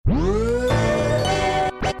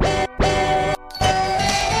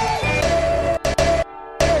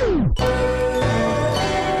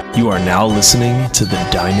are now listening to the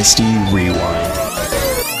Dynasty Rewind.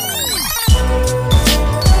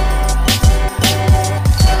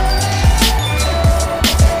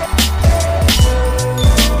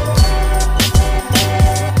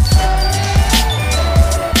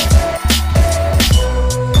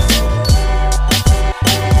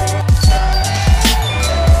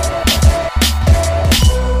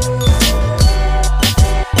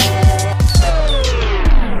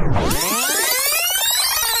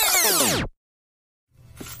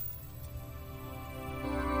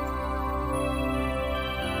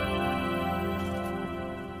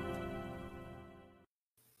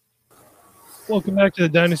 Welcome back to the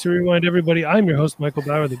Dynasty Rewind, everybody. I'm your host, Michael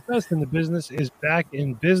Bauer. The best in the business is back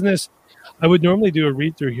in business. I would normally do a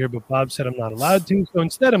read-through here, but Bob said I'm not allowed to, so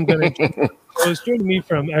instead I'm going to joining me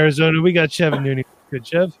from Arizona. We got Chev and Nooney. Good,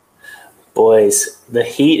 Chev? Boys, the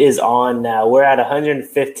heat is on now. We're at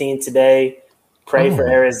 115 today. Pray for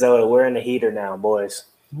Arizona. We're in the heater now, boys.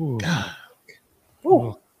 Ooh.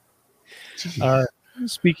 Ooh.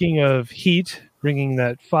 Speaking of heat, bringing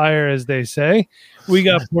that fire, as they say, we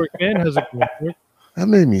got Porkman. How's it going, Pork? That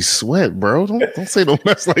made me sweat, bro. Don't say no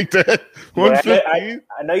mess like that. I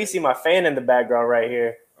know you see my fan in the background right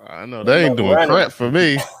here. I know that ain't doing crap for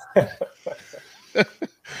me. Are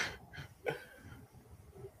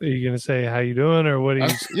you gonna say how you doing, or what are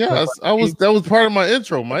you? That was part of my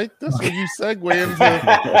intro, Mike. That's when you segue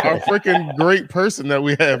into our freaking great person that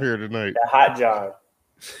we have here tonight. The Hot John.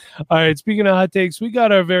 All right, speaking of hot takes, we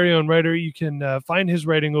got our very own writer. You can find his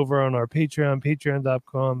writing over on our Patreon,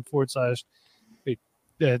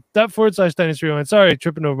 patreon.com/Dynasty Rewind. Sorry,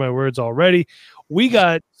 tripping over my words already. We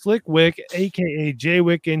got Slick Wick, a.k.a.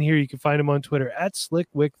 Jwick, in here. You can find him on Twitter at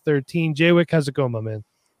SlickWick13. Jwick, how's it going, my man?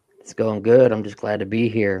 It's going good. I'm just glad to be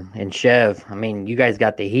here. And Chev, I mean, you guys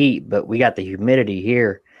got the heat, but we got the humidity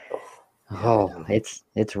here. Oh, it's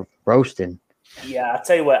roasting. Yeah, I'll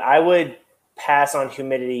tell you what, I would pass on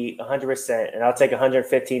humidity 100%, and I'll take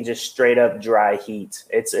 115 just straight up dry heat.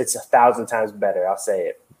 It's 1,000 times better. I'll say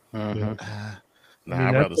it. Mm-hmm.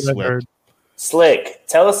 I'd rather sweat. Slick,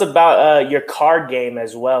 tell us about your card game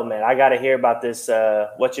as well, man. I got to hear about this.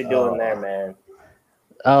 What you're doing there, man.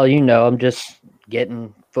 Oh, I'm just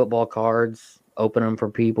getting football cards, open them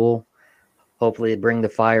for people. Hopefully, bring the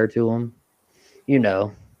fire to them.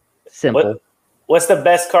 Simple. What's the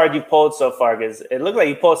best card you pulled so far? Because it looked like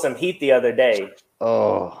you pulled some heat the other day.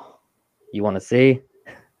 Oh, you want to see?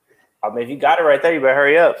 I mean, if you got it right there, you better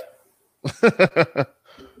hurry up.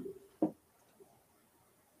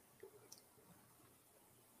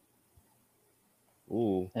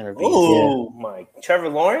 Ooh, my Trevor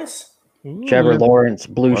Lawrence? Ooh, Trevor Lawrence,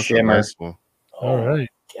 blue that's shimmer. a nice one. All right.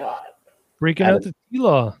 God. Breaking out the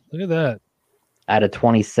T-Law. Look at that. Out of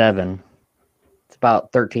 27. It's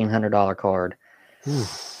about $1,300 card. Ooh.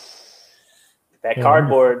 That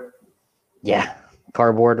cardboard. Yeah.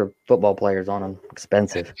 Cardboard or football players on them.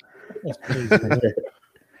 Expensive. That's crazy.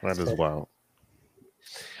 That is wild.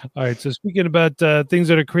 All right, so speaking about things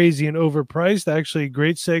that are crazy and overpriced, actually,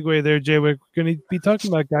 great segue there, Jay. We're going to be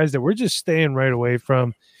talking about guys that we're just staying right away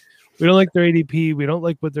from. We don't like their ADP. We don't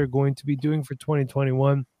like what they're going to be doing for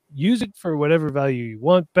 2021. Use it for whatever value you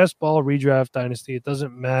want. Best ball, redraft, dynasty. It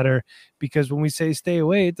doesn't matter, because when we say stay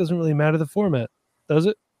away, it doesn't really matter the format, does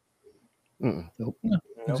it? Nope. No,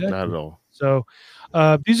 exactly. Not at all. So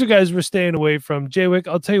these are guys we're staying away from. Jwick,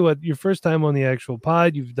 I'll tell you what, your first time on the actual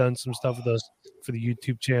pod, you've done some stuff with us for the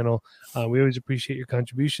YouTube channel. We always appreciate your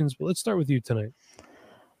contributions, but let's start with you tonight.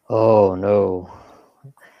 Oh, no.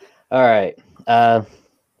 All right.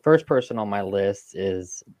 First person on my list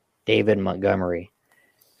is David Montgomery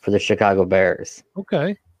for the Chicago Bears.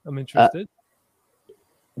 Okay, I'm interested.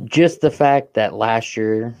 Just the fact that last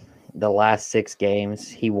year, the last 6 games,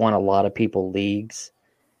 he won a lot of people leagues.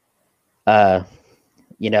 The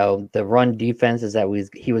run defenses that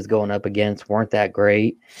he was going up against weren't that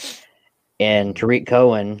great. And Tariq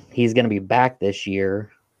Cohen, he's going to be back this year.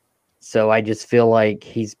 So I just feel like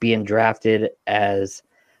he's being drafted as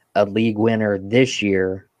a league winner this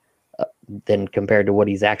year than compared to what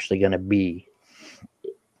he's actually going to be.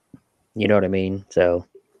 You know what I mean? So,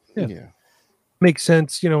 yeah. Makes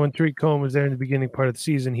sense. When Tariq Cohen was there in the beginning part of the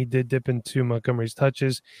season, he did dip into Montgomery's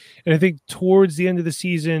touches. And I think towards the end of the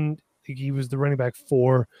season, he was the running back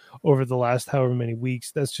 4 over the last however many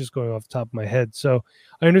weeks. That's just going off the top of my head. So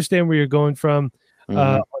I understand where you're going from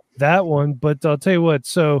that one, but I'll tell you what.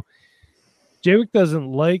 So Jwick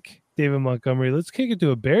doesn't like David Montgomery. Let's kick it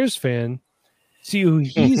to a Bears fan. See who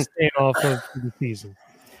he's staying off of for the season.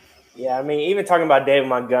 Yeah, I mean, even talking about David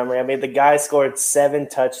Montgomery, I mean, the guy scored 7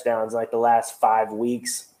 touchdowns like the last 5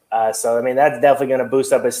 weeks. So, I mean, that's definitely going to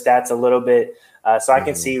boost up his stats a little bit. So I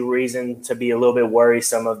can see reason to be a little bit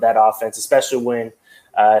worrisome of that offense, especially when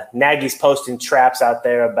Nagy's posting traps out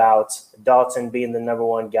there about Dalton being the number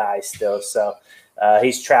one guy still. So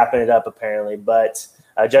he's trapping it up apparently. But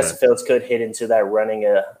Justin Fields could hit into that running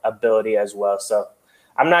ability as well. So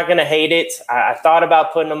I'm not going to hate it. I thought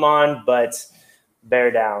about putting him on, but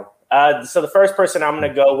bear down. So the first person I'm going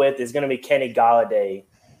to go with is going to be Kenny Golladay.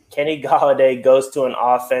 Kenny Golladay goes to an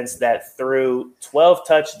offense that threw 12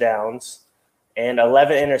 touchdowns and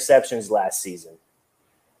 11 interceptions last season.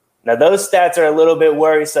 Now, those stats are a little bit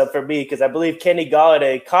worrisome for me because I believe Kenny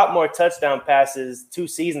Golladay caught more touchdown passes 2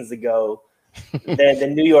 seasons ago than the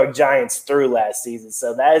New York Giants threw last season.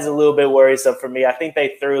 So that is a little bit worrisome for me. I think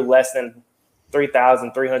they threw less than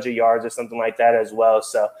 3,300 yards or something like that as well.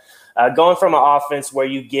 So going from an offense where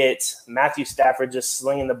you get Matthew Stafford just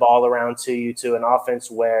slinging the ball around to you to an offense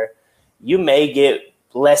where you may get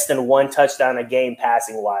less than 1 touchdown a game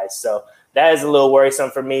passing wise. So that is a little worrisome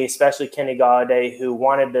for me, especially Kenny Golladay, who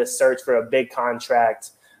wanted to search for a big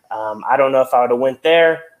contract. I don't know if I would have went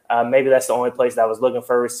there. Maybe that's the only place that I was looking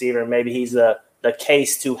for a receiver. Maybe he's the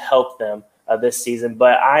case to help them this season.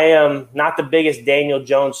 But I am not the biggest Daniel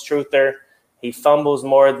Jones truther. He fumbles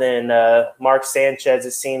more than Mark Sanchez,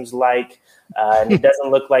 it seems like. And it doesn't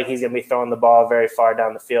look like he's going to be throwing the ball very far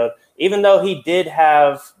down the field, even though he did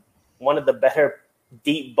have one of the better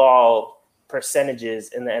deep ball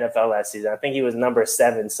percentages in the NFL last season. I think he was number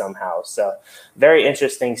 7 somehow. So very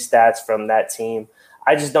interesting stats from that team.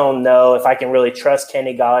 I just don't know if I can really trust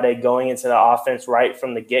Kenny Golladay going into the offense right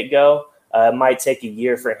from the get-go. It might take a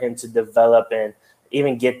year for him to develop and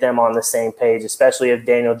even get them on the same page, especially if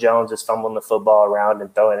Daniel Jones is fumbling the football around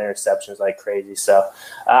and throwing interceptions like crazy. So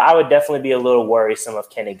I would definitely be a little worrisome of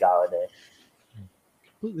Kenny Golladay.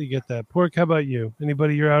 Completely get that. Pork, how about you?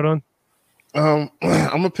 Anybody you're out on? I'm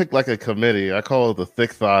gonna pick like a committee. I call it the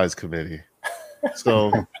Thick Thighs Committee.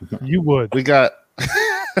 So You would. we got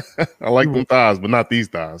I like them thighs, but not these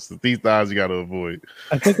thighs. These thighs you got to avoid.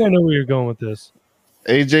 I think I know where you're going with this.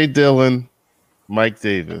 AJ Dillon, Mike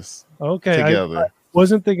Davis Okay. together. I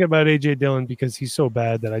wasn't thinking about AJ Dillon because he's so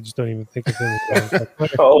bad that I just don't even think of him.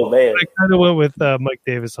 Oh, man. I kind of went with Mike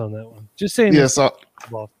Davis on that one. Just saying. Yeah, so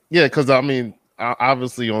because I mean,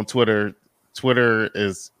 obviously on Twitter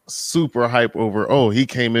is super hype over. He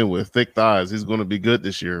came in with thick thighs. He's going to be good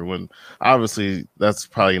this year. When obviously that's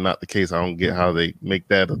probably not the case. I don't get how they make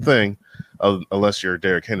that a thing, unless you're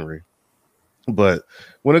Derrick Henry. But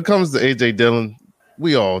when it comes to AJ Dillon,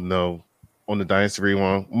 we all know on the Dynasty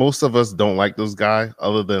Rewind, most of us don't like this guy,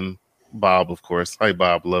 other than Bob, of course. Hi,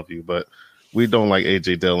 Bob, love you, but we don't like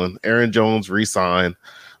AJ Dillon. Aaron Jones re-signed.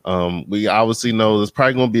 We obviously know there's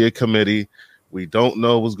probably going to be a committee. We don't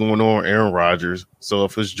know what's going on with Aaron Rodgers. So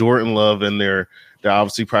if it's Jordan Love in there, they're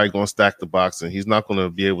obviously probably going to stack the box, and he's not going to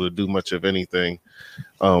be able to do much of anything,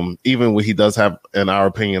 even when he does have, in our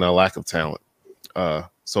opinion, a lack of talent.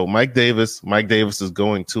 So Mike Davis is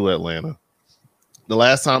going to Atlanta. The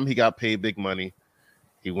last time he got paid big money,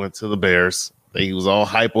 he went to the Bears. He was all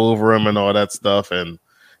hype over him and all that stuff, and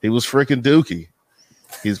he was freaking dookie.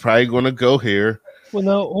 He's probably going to go here. Well,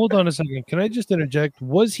 now, hold on a second. Can I just interject?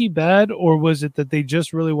 Was he bad, or was it that they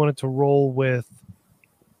just really wanted to roll with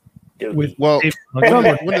when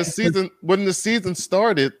the season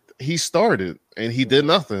started, he started, and he did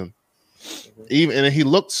nothing. And he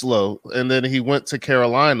looked slow, and then he went to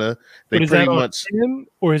Carolina. They but is pretty that on much him,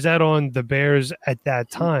 or is that on the Bears at that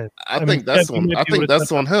time? I think that's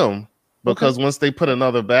on him, because once they put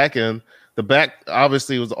another back in, the back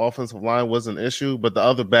obviously was the offensive line was an issue, but the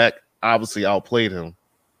other back obviously outplayed him.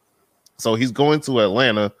 So he's going to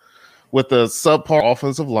Atlanta with a subpar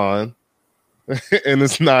offensive line, and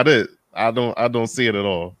it's not it. I don't see it at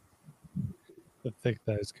all. The Thick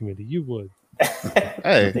Thighs Committee, you would.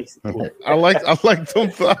 Hey, I like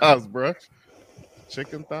them thighs, bro.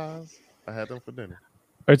 Chicken thighs. I had them for dinner.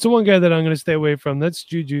 All right, so one guy that I'm going to stay away from, that's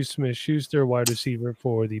Juju Smith-Schuster, wide receiver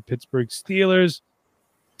for the Pittsburgh Steelers.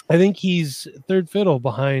 I think he's third fiddle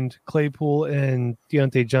behind Claypool and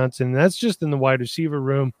Deontay Johnson. And that's just in the wide receiver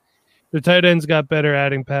room. The tight ends got better,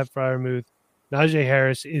 adding Pat Freiermuth. Najee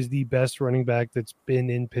Harris is the best running back that's been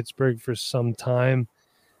in Pittsburgh for some time.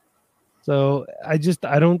 So I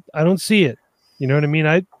don't see it. You know what I mean?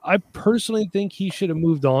 I personally think he should have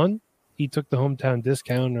moved on. He took the hometown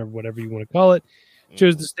discount or whatever you want to call it.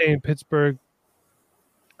 Chose to stay in Pittsburgh.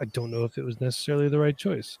 I don't know if it was necessarily the right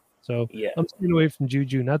choice. So I'm staying away from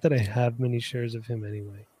Juju. Not that I have many shares of him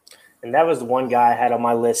anyway. And that was the one guy I had on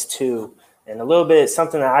my list too. And a little bit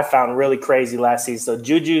something that I found really crazy last season. So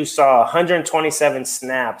Juju saw 127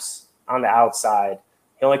 snaps on the outside.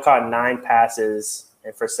 He only caught 9 passes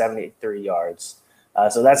and for 73 yards.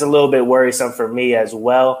 So that's a little bit worrisome for me as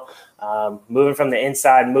well. Moving from the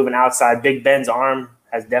inside, moving outside, Big Ben's arm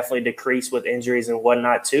has definitely decreased with injuries and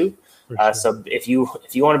whatnot too. Sure. So if you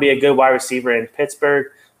want to be a good wide receiver in Pittsburgh,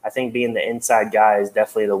 I think being the inside guy is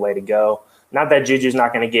definitely the way to go. Not that Juju's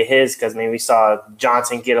not going to get his, because we saw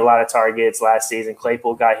Johnson get a lot of targets last season.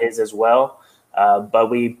 Claypool got his as well.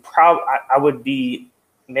 But I would be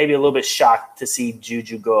maybe a little bit shocked to see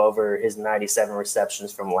Juju go over his 97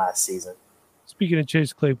 receptions from last season. Speaking of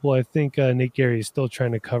Chase Claypool, I think Nate Gary is still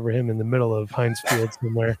trying to cover him in the middle of Heinz Field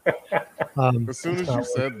somewhere. As soon as you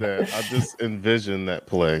said that, I just envisioned that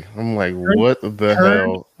play. I'm like, what the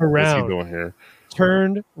hell is he doing here?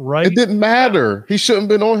 Turned right. It didn't matter. He shouldn't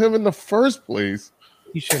have been on him in the first place.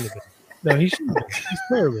 He shouldn't have been. No, he shouldn't have been. He's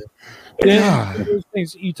terrible. Then, those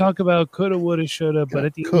things you talk about coulda, woulda, shoulda, but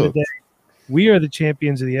at the end of the day, we are the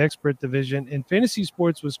champions of the expert division, and fantasy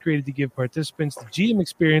sports was created to give participants the GM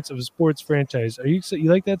experience of a sports franchise. You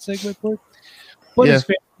like that segment, Clark? But as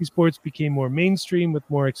fantasy sports became more mainstream with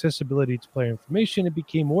more accessibility to player information, it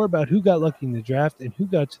became more about who got lucky in the draft and who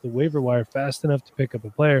got to the waiver wire fast enough to pick up a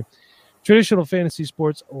player. Traditional fantasy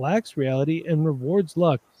sports lacks reality and rewards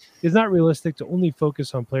luck. It is not realistic to only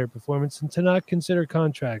focus on player performance and to not consider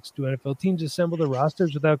contracts. Do NFL teams assemble their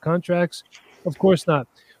rosters without contracts? Of course not.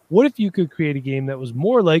 What if you could create a game that was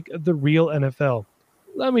more like the real NFL?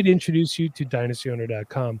 Allow me to introduce you to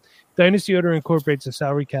DynastyOwner.com. Dynasty Owner incorporates a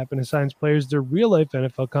salary cap and assigns players their real-life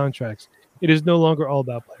NFL contracts. It is no longer all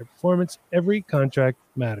about player performance. Every contract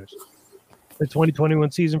matters. The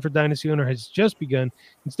 2021 season for Dynasty Owner has just begun,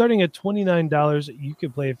 and starting at $29, you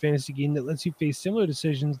can play a fantasy game that lets you face similar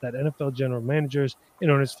decisions that NFL general managers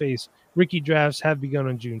and owners face. Rookie drafts have begun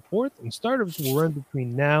on June 4th, and startups will run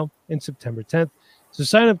between now and September 10th. So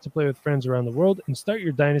sign up to play with friends around the world and start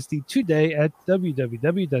your dynasty today at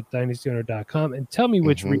www.dynastyowner.com and tell me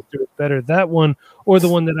which reader is better, that one or the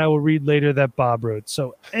one that I will read later that Bob wrote.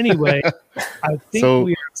 So anyway, I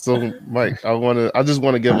think so Mike, I just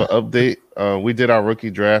want to give an update. We did our rookie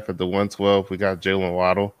draft at the 112. We got Jalen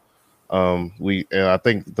Waddle. I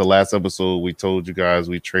think the last episode we told you guys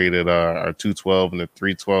we traded our 212 and the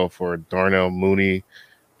 312 for Darnell Mooney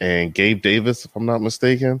and Gabe Davis, if I'm not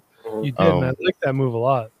mistaken. You did, man. I like that move a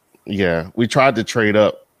lot. Yeah, we tried to trade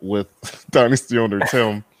up with Dynasty Owner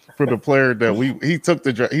Tim for the player that he took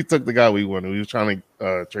the guy we wanted. We was trying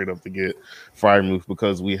to trade up to get Freiermuth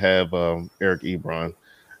because we have Eric Ebron.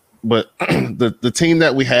 But the team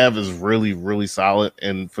that we have is really, really solid,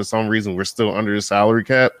 and for some reason we're still under the salary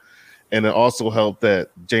cap. And it also helped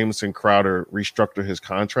that Jamison Crowder restructured his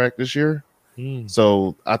contract this year.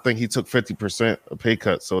 So I think he took 50% of pay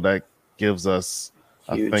cut. So that gives us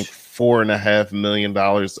huge. I think $4.5 million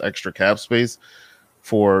extra cap space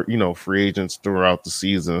for free agents throughout the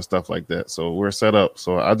season and stuff like that. So we're set up.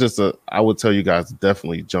 So I would tell you guys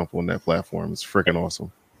definitely jump on that platform. It's freaking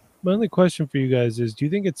awesome. My only question for you guys is: do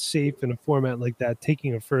you think it's safe in a format like that,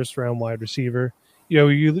 taking a first-round wide receiver?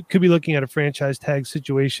 You could be looking at a franchise tag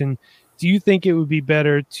situation. Do you think it would be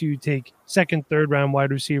better to take second, third-round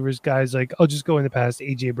wide receivers, guys like, I'll just go in the past,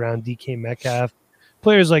 A.J. Brown, DK Metcalf,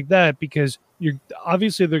 players like that, because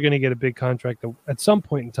they're going to get a big contract at some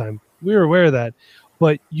point in time. We're aware of that.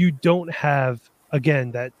 But you don't have,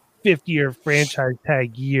 again, that 5th-year franchise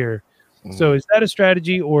tag year. So is that a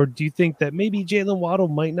strategy, or do you think that maybe Jalen Waddle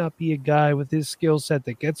might not be a guy with his skill set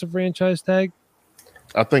that gets a franchise tag?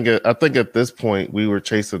 I think at this point we were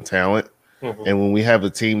chasing talent, and when we have a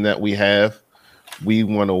team that we have, we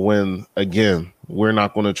want to win again. We're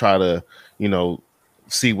not going to try to,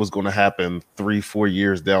 see what's going to happen 3-4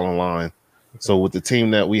 years down the line. So with the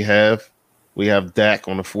team that we have Dak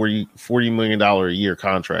on a $40 million a year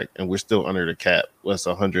contract, and we're still under the cap. That's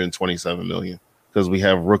 $127 million. Because we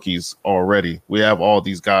have rookies already. We have all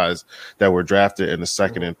these guys that were drafted in the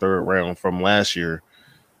second and third round from last year.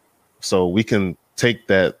 So we can take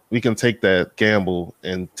that gamble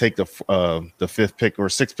and take the 5th pick or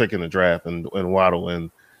 6th pick in the draft and Waddle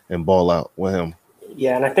and ball out with him.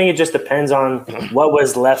 Yeah, and I think it just depends on what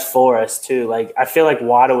was left for us too. Like, I feel like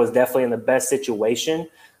Waddle was definitely in the best situation.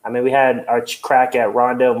 I mean, we had our crack at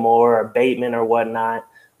Rondale Moore or Bateman or whatnot.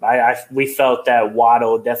 We felt that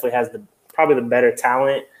Waddle definitely has probably the better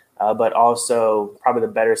talent, but also probably the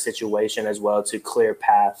better situation as well to clear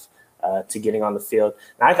path to getting on the field.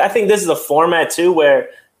 And I think this is a format too where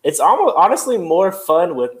it's almost honestly more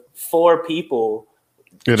fun with 4 people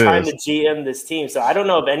trying to GM this team. So I don't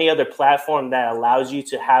know of any other platform that allows you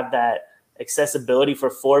to have that accessibility for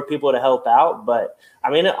 4 people to help out. But I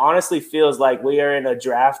mean, it honestly feels like we are in a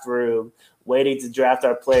draft room waiting to draft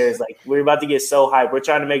our players. Like, we're about to get so hyped. We're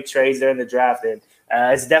trying to make trades during the draft, and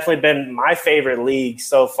it's definitely been my favorite league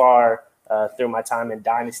so far through my time in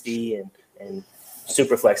Dynasty and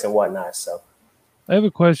Superflex and whatnot. So I have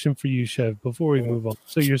a question for you, Chev, before we move on.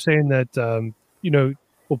 So you're saying that,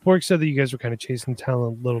 Pork said that you guys were kind of chasing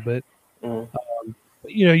talent a little bit. But,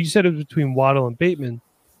 you said it was between Waddle and Bateman.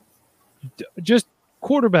 Just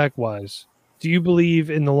quarterback-wise, do you believe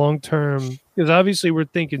in the long term? Because obviously we're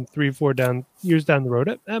thinking 3-4 years down the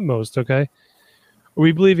road at most, okay? Are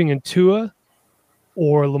we believing in Tua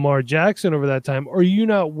or Lamar Jackson over that time? Or are you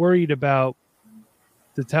not worried about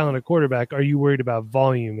the talent of quarterback? Are you worried about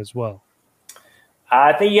volume as well?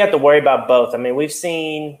 I think you have to worry about both. I mean, we've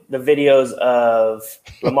seen the videos of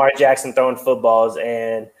Lamar Jackson throwing footballs,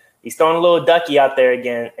 and he's throwing a little ducky out there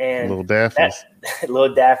again. And little Daffies.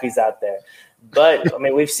 Little Daffy's out there. But, I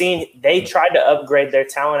mean, we've seen they tried to upgrade their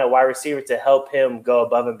talent at wide receiver to help him go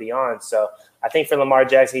above and beyond. So I think for Lamar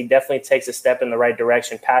Jackson, he definitely takes a step in the right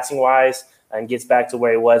direction passing-wise and gets back to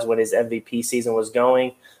where he was when his MVP season was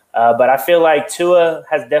going. But I feel like Tua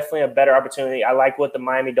has definitely a better opportunity. I like what the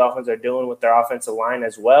Miami Dolphins are doing with their offensive line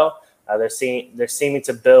as well. They're seeming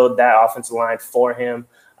to build that offensive line for him.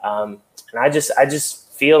 And I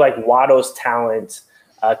just feel like Waddle's talent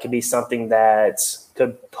could be something that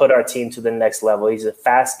could put our team to the next level. He's a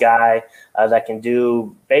fast guy that can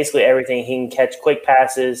do basically everything. He can catch quick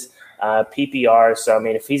passes, PPR. So, I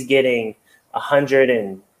mean, if he's getting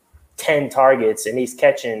 110 targets and he's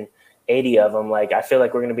catching 80 of them, like, I feel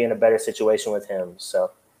like we're going to be in a better situation with him.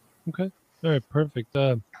 So, okay. All right, perfect.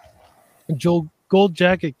 Joel Gold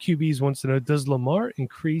Jacket QBs wants to know, does Lamar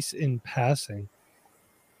increase in passing?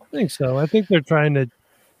 I think so. I think they're trying to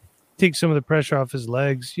take some of the pressure off his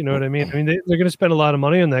legs. You know what I mean? I mean, they're going to spend a lot of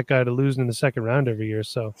money on that guy to lose in the second round every year.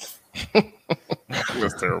 So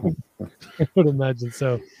That's terrible. I would imagine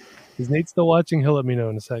so. Is Nate still watching? He'll let me know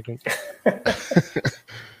in a second.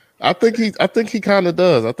 I think he kind of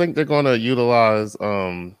does. I think they're going to utilize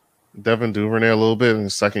Devin Duvernay a little bit in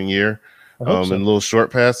his second year, so. in little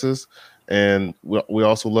short passes. And we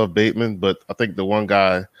also love Bateman, but I think the one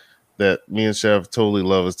guy that me and Chev totally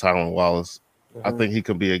love is Tylan Wallace. Mm-hmm. I think he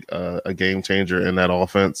could be a game changer in that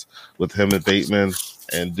offense with him and Bateman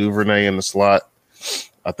and Duvernay in the slot.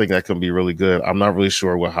 I think that could be really good. I'm not really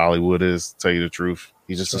sure what Hollywood is, to tell you the truth.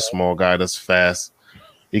 He's just a small guy that's fast.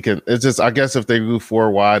 He can. It's just, I guess if they do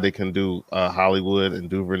 4 wide, they can do Hollywood and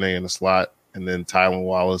Duvernay in the slot, and then Tylan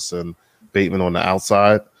Wallace and Bateman on the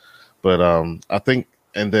outside. But I think,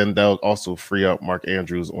 and then they'll also free up Mark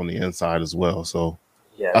Andrews on the inside as well. So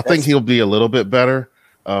I think he'll be a little bit better.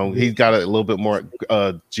 He's got a little bit more.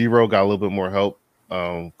 Giro got a little bit more help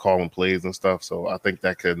calling plays and stuff. So I think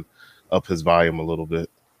that could up his volume a little bit.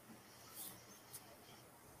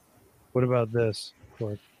 What about this?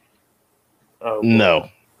 No.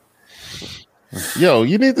 Yo,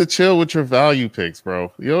 you need to chill with your value picks,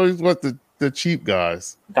 bro. You always want the cheap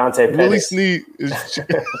guys. Dante Pettis. Willie Snead is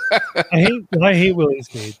I hate Willie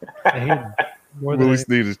Snead. I hate him more than Willie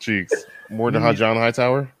Snead is cheeks. More than John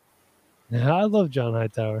Hightower? I love John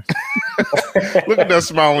Hightower. Look at that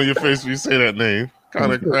smile on your face when you say that name.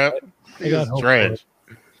 Kind of crap. He's trash.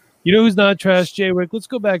 You know who's not trash, Jay Wick? Let's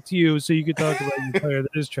go back to you so you can talk about your player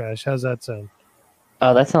that is trash. How's that sound?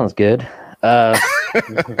 Oh, that sounds good.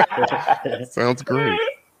 Sounds great.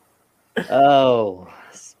 Oh,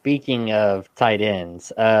 speaking of tight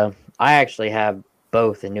ends, I actually have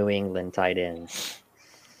both the New England tight ends.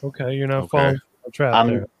 Okay, you're not falling for the trap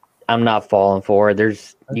there. I'm not falling for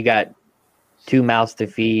it. You got 2 mouths to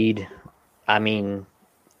feed. I mean,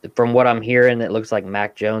 from what I'm hearing, it looks like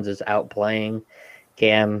Mac Jones is outplaying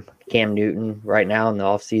Cam Newton right now in the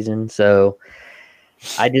offseason. So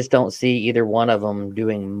I just don't see either one of them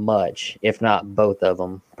doing much, if not both of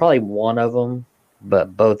them. Probably one of them,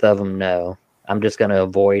 but both of them, no. I'm just going to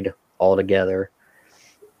avoid altogether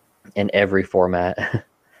in every format.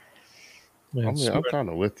 I'm kind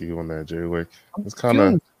of with you on that, Jay Wick. It's kind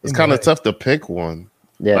of tough to pick one.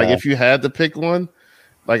 Yeah. Like if you had to pick one,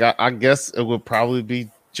 like I guess it would probably be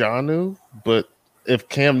Jonnu, but if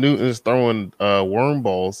Cam Newton is throwing worm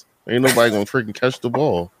balls, ain't nobody gonna freaking catch the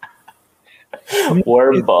ball.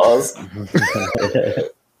 Worm balls.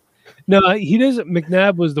 No, he doesn't.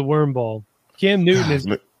 McNabb was the worm ball. Cam Newton is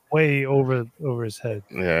way over his head.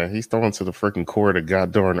 Yeah, he's throwing to the freaking core of the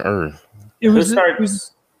goddamn earth. It was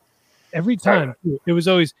every time. It was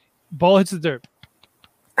always ball hits the dirt.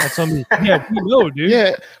 That's on me. Yeah, you know, dude.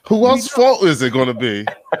 Yeah, who else's fault is it going to be?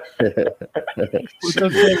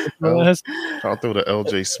 I'll throw the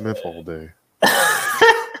LJ Smith all day.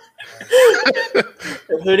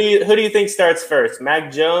 Who do you think starts first,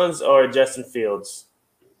 Mac Jones or Justin Fields?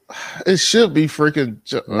 It should be freaking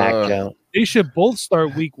Mac Jones. They should both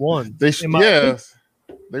start week 1. They should. Yeah,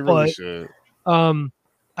 they really should.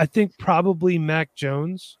 I think probably Mac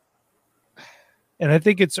Jones. And I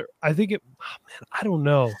think it. Oh man, I don't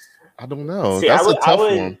know. I don't know. See, That's a tough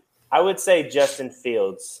one. I would say Justin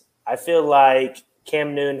Fields. I feel like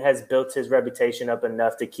Cam Newton has built his reputation up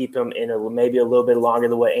enough to keep him in maybe a little bit longer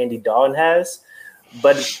than what Andy Dalton has.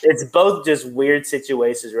 But it's both just weird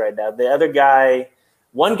situations right now. The other guy,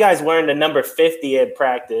 one guy's wearing the number 50 at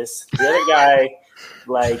practice. The other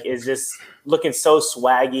guy, is just looking so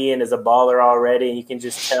swaggy and is a baller already. And you can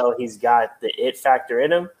just tell he's got the it factor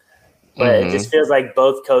in him. But it just feels like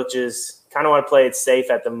both coaches kind of want to play it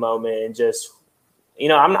safe at the moment and just,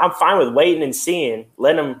 I'm fine with waiting and seeing.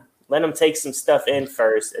 Let them take some stuff in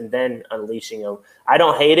first and then unleashing them. I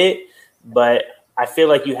don't hate it, but I feel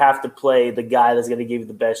like you have to play the guy that's going to give you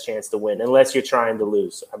the best chance to win, unless you're trying to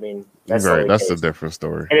lose. I mean, that's right. That's a different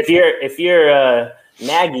story. And if you're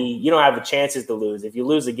Nagy, you don't have the chances to lose. If you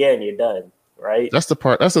lose again, you're done. Right. That's the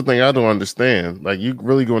part. That's the thing I don't understand. Like, you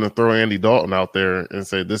really going to throw Andy Dalton out there and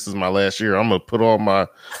say, this is my last year. I'm going to put all my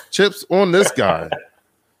chips on this guy.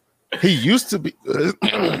 He used to be.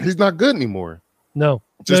 He's not good anymore. No.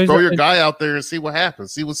 Just throw your guy out there and see what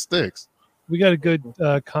happens. See what sticks. We got a good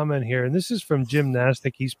comment here. And this is from Jim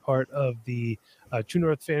Nastic. He's part of the True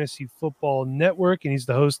North Fantasy Football Network, and he's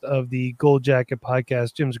the host of the Gold Jacket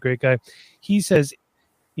podcast. Jim's a great guy. He says,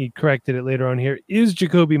 he corrected it later on here, is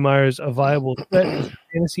Jacoby Myers a viable threat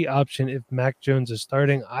fantasy option if Mac Jones is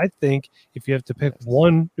starting? I think if you have to pick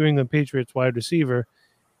one New England Patriots wide receiver,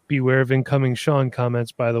 beware of incoming Sean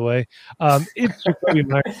comments, by the way. It's Jacoby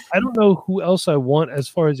Myers. I don't know who else I want as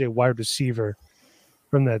far as a wide receiver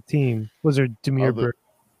from that team. Was there Demir Bird,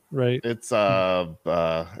 right? It's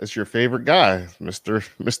your favorite guy,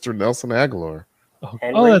 Mr. Nelson Aguilar.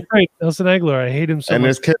 Oh, that's right, Nelson Aguilar. I hate him so much. And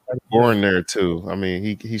there's Kevin Bourne there too. I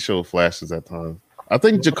mean, he showed flashes at times. I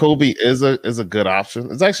think Jacoby is a good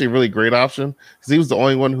option. It's actually a really great option because he was the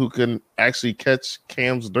only one who can actually catch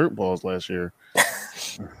Cam's dirt balls last year.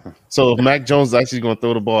 So if Mac Jones is actually going to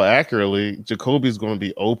throw the ball accurately, Jacoby's going to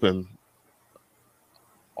be open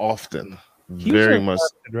often. Very much,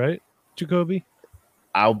 right? Jacoby?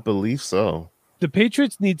 I believe so. The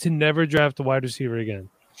Patriots need to never draft a wide receiver again.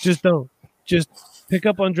 Just don't. Just pick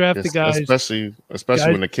up undrafted guys, especially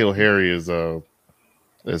when N'Keal Harry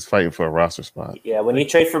is fighting for a roster spot. Yeah, when you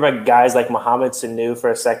trade for guys like Mohamed Sanu for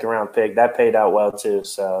a second-round pick, that paid out well too.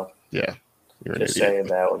 So yeah, you're just saying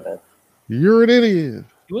that one. Then you're an idiot.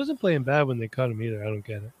 He wasn't playing bad when they cut him either. I don't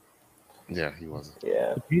get it. Yeah, he wasn't.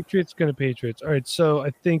 Yeah, the Patriots gonna Patriots. All right, so I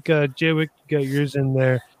think Jaywick, you got yours in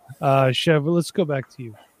there. Chev, let's go back to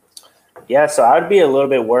you. Yeah, so I'd be a little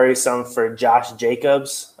bit worrisome for Josh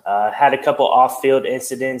Jacobs. Had a couple off-field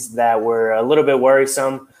incidents that were a little bit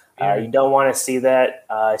worrisome. You don't want to see that,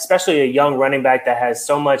 especially a young running back that has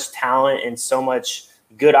so much talent and so much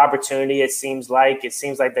good opportunity. It seems like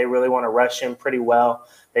they really want to rush him pretty well.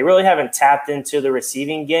 They really haven't tapped into the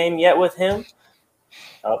receiving game yet with him.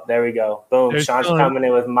 Oh, there we go. Boom. Sean's coming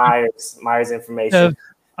in with Myers information.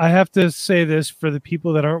 I have to say this for the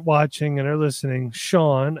people that aren't watching and are listening.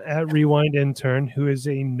 Sean at Rewind Intern, who is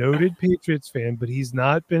a noted Patriots fan, but he's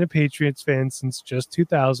not been a Patriots fan since just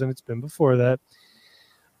 2000. It's been before that.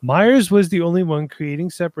 Myers was the only one creating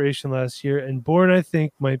separation last year, and Bourne, I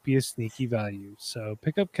think, might be a sneaky value. So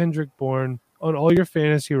pick up Kendrick Bourne on all your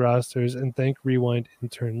fantasy rosters and thank Rewind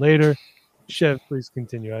Intern later. Chev, please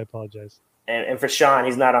continue. I apologize. And for Sean,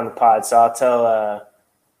 he's not on the pod, so I'll tell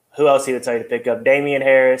who else he would tell you to pick up. Damian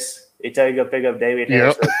Harris. He'd tell you to go pick up Damian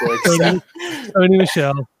Harris real quick. Tony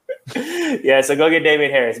Michelle. Yeah, so go get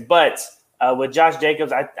Damian Harris. But with Josh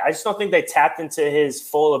Jacobs, I just don't think they tapped into his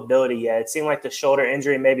full ability yet. It seemed like the shoulder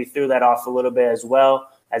injury maybe threw that off a little bit as well,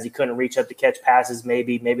 as he couldn't reach up to catch passes.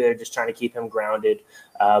 Maybe they're just trying to keep him grounded.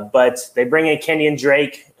 But they bring in Kenyon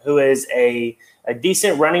Drake, who is a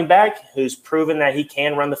decent running back who's proven that he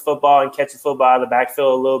can run the football and catch the football out of the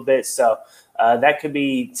backfield a little bit. So that could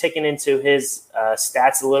be ticking into his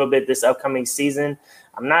stats a little bit this upcoming season.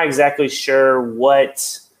 I'm not exactly sure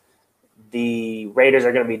what the Raiders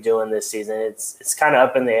are going to be doing this season. It's kind of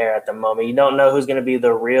up in the air at the moment. You don't know who's going to be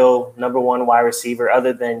the real number one wide receiver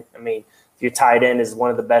other than, if your tight end is one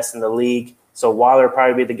of the best in the league. So Waller will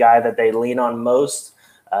probably be the guy that they lean on most.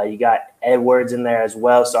 You got Edwards in there as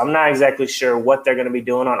well. So I'm not exactly sure what they're going to be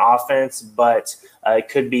doing on offense, but it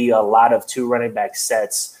could be a lot of two running back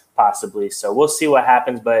sets possibly. So we'll see what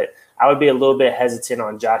happens, but I would be a little bit hesitant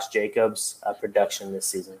on Josh Jacobs' production this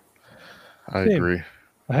season. I agree.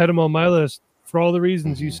 I had him on my list for all the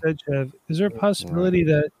reasons you said, Chev. Is there a possibility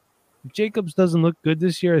that if Jacobs doesn't look good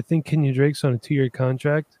this year, I think Kenyon Drake's on a 2-year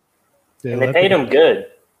contract? And they paid him good.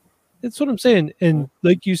 That's what I'm saying. And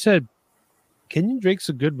like you said, Kenyon Drake's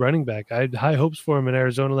a good running back. I had high hopes for him in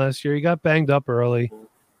Arizona last year. He got banged up early.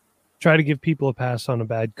 Try to give people a pass on a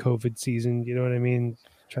bad COVID season. You know what I mean?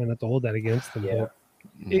 Try not to hold that against them. Yeah.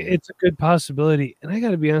 It's a good possibility. And I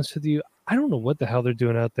got to be honest with you, I don't know what the hell they're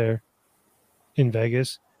doing out there in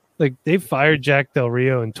Vegas. Like, they fired Jack Del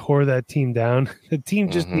Rio and tore that team down. The team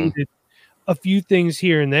just needed a few things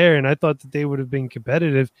here and there, and I thought that they would have been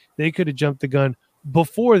competitive. They could have jumped the gun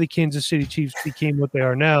before the Kansas City Chiefs became what they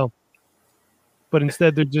are now. But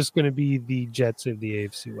instead, they're just going to be the Jets of the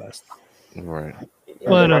AFC West. Right.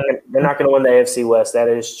 Yeah, they're not going to win the AFC West. That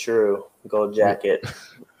is true. Gold jacket.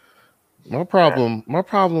 My problem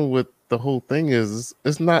with the whole thing is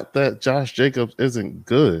it's not that Josh Jacobs isn't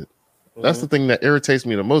good. That's the thing that irritates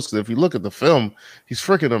me the most. Because if you look at the film, he's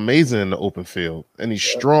freaking amazing in the open field, and he's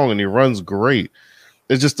strong and he runs great.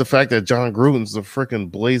 It's just the fact that John Gruden's a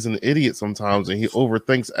freaking blazing idiot sometimes, and he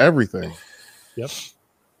overthinks everything. Yep.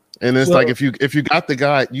 And it's like if you got the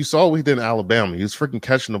guy, you saw what he did in Alabama. He was freaking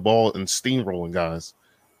catching the ball and steamrolling guys.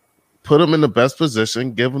 Put him in the best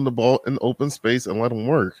position, give him the ball in open space, and let him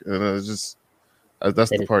work. And it's just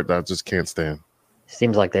that's the part that I just can't stand.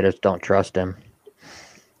 Seems like they just don't trust him.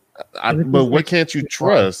 But what can't you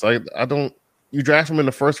trust? I don't. You draft him in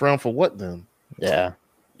the first round for what then? Yeah.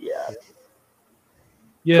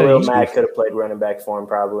 Khalil Mack could have played running back for him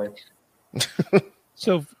probably.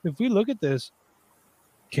 So if we look at this,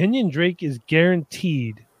 Kenyon Drake is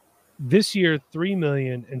guaranteed this year $3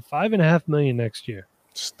 million and $5.5 million next year.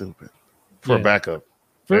 Stupid for a backup.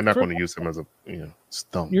 They're not going to use him as a it's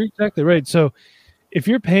dumb. You're exactly right. So if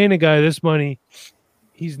you're paying a guy this money,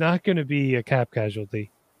 he's not going to be a cap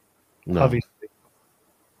casualty. No. Obviously,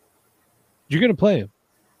 you're going to play him.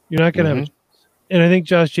 You're not going to have a chance. And I think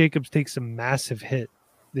Josh Jacobs takes a massive hit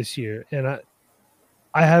this year. And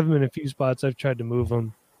I have him in a few spots. I've tried to move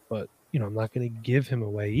him, but I'm not going to give him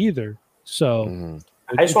away either. So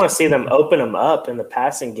I just want to see them open him up in the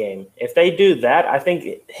passing game. If they do that, I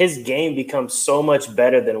think his game becomes so much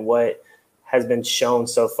better than what has been shown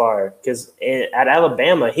so far. Because at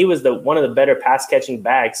Alabama, he was one of the better pass catching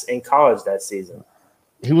backs in college that season.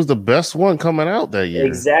 He was the best one coming out that year.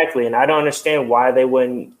 Exactly, and I don't understand why they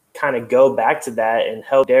wouldn't kind of go back to that and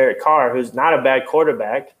help Derek Carr, who's not a bad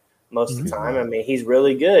quarterback most of the time. I mean, he's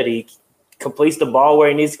really good. He completes the ball where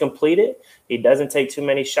he needs to complete it. He doesn't take too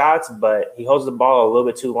many shots, but he holds the ball a little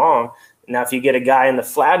bit too long. Now, if you get a guy in the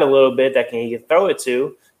flat a little bit that he can throw it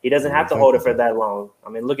to, he doesn't have to hold it for that long. I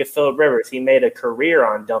mean, look at Phillip Rivers. He made a career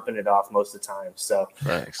on dumping it off most of the time. So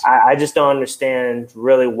I just don't understand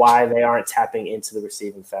really why they aren't tapping into the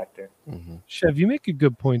receiving factor. Chev, you make a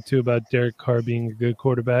good point, too, about Derek Carr being a good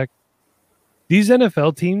quarterback. These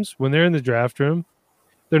NFL teams, when they're in the draft room,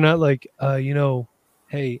 they're not like,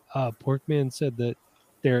 hey, Porkman said that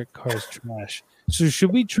Derek Carr's trash. So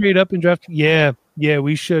should we trade up and draft? Yeah,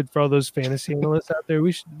 we should. For all those fantasy analysts out there,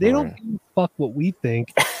 we should. They don't give a fuck what we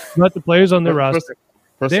think about the players on their roster.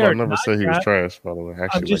 First of all, I never said he was trash, by the way.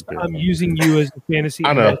 I'm using you as a fantasy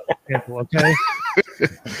example, okay?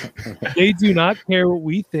 They do not care what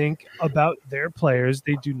we think about their players.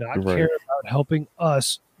 They do not care about helping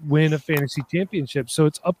us win a fantasy championship. So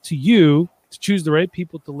it's up to you to choose the right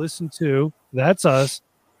people to listen to. That's us.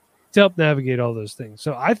 To help navigate all those things.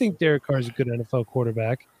 So I think Derek Carr is a good NFL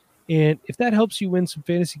quarterback. And if that helps you win some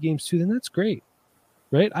fantasy games too, then that's great.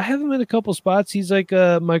 Right? I have him in a couple spots. He's like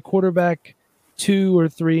my quarterback 2 or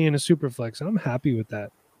 3 in a super flex. And I'm happy with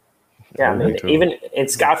that. Yeah, I mean, even in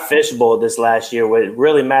Scott Fishbowl this last year, where it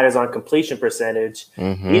really matters on completion percentage,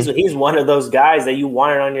 he's one of those guys that you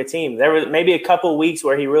wanted on your team. There was maybe a couple weeks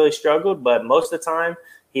where he really struggled, but most of the time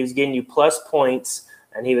he was getting you plus points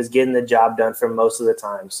and he was getting the job done for most of the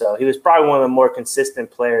time. So he was probably one of the more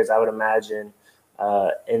consistent players, I would imagine,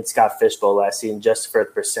 in Scott Fishbowl last season, just for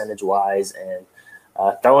percentage-wise. And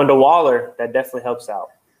throwing to Waller, that definitely helps out.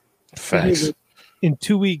 Facts. In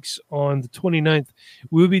 2 weeks, on the 29th,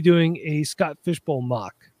 we'll be doing a Scott Fishbowl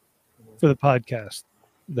mock for the podcast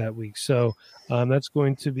that week. So that's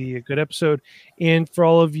going to be a good episode. And for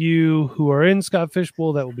all of you who are in Scott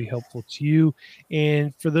Fishbowl, that will be helpful to you.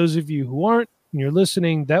 And for those of you who aren't, and you're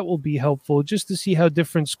listening, that will be helpful just to see how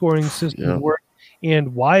different scoring systems work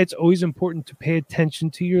and why it's always important to pay attention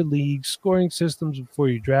to your league scoring systems before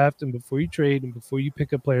you draft and before you trade and before you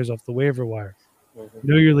pick up players off the waiver wire.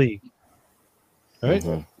 Know your league. All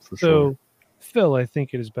right. So, Phil, I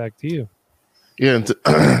think it is back to you. Yeah. And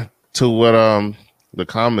to what the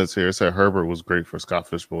comments here said, Herbert was great for Scott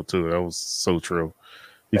Fishbowl too. That was so true.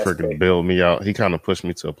 He freaking bailed me out. He kind of pushed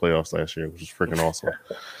me to a playoffs last year, which was freaking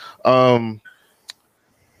awesome.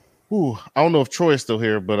 I don't know if Troy's still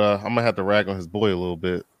here, but I'm gonna have to rag on his boy a little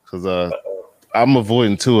bit because I'm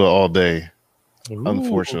avoiding Tua all day. Ooh,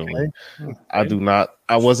 unfortunately. okay. I do not.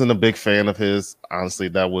 I wasn't a big fan of his. Honestly,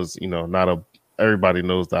 that was not a. Everybody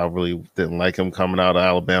knows that I really didn't like him coming out of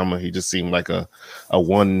Alabama. He just seemed like a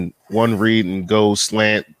one read and go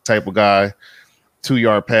slant type of guy.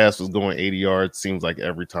 2-yard pass was going 80 yards. Seems like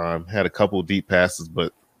every time. Had a couple deep passes,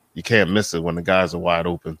 but you can't miss it when the guys are wide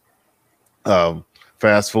open.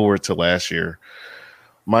 Fast forward to last year,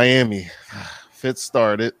 Miami. Fitz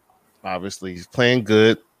started. Obviously, he's playing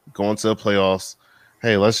good, going to the playoffs.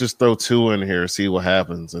 Hey, let's just throw 2 in here, see what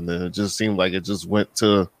happens. And then it just seemed like it just went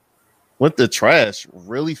to trash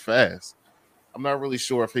really fast. I'm not really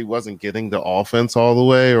sure if he wasn't getting the offense all the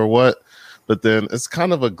way or what, but then it's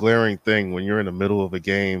kind of a glaring thing when you're in the middle of a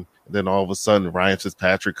game, and then all of a sudden Ryan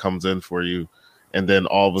Fitzpatrick comes in for you, and then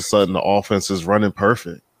all of a sudden the offense is running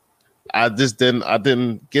perfect. I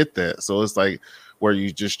didn't get that. So it's like, were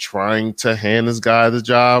you just trying to hand this guy the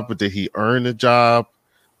job, but did he earn the job?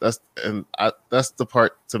 That's the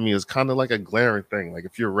part to me is kind of like a glaring thing. Like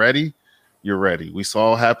if you're ready, you're ready. We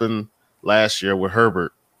saw it happen last year with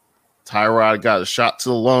Herbert. Tyrod got a shot to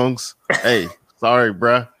the lungs. Hey, sorry,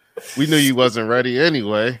 bruh. We knew you wasn't ready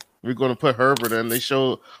anyway. We're going to put Herbert in. They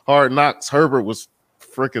showed Hard Knocks. Herbert was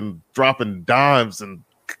freaking dropping dimes in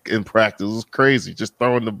practice. It was crazy. Just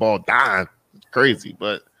throwing the ball dime. It's crazy.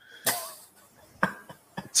 But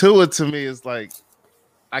Tua to me is like,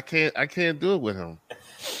 I can't do it with him.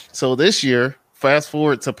 So this year, fast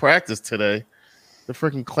forward to practice today, the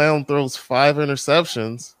freaking clown throws 5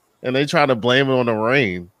 interceptions, and they try to blame it on the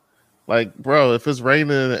rain. Like, bro, if it's raining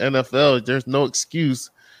in the NFL, there's no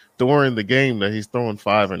excuse during the game that he's throwing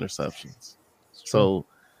 5 interceptions. So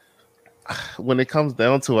when it comes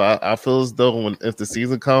down to it, I feel as though if the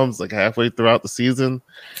season comes, like halfway throughout the season,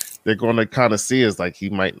 they're going to kind of see it's like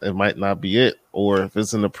it might not be it. Or if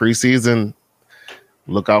it's in the preseason,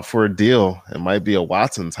 look out for a deal. It might be a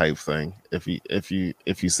Watson type thing if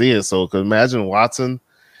you see it. So could imagine Watson,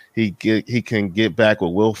 he can get back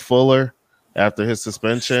with Will Fuller after his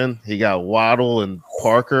suspension. He got Waddle and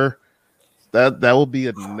Parker. That will be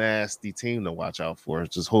a nasty team to watch out for.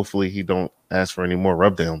 Just hopefully he don't ask for any more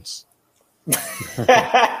rubdowns.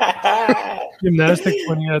 Gymnastic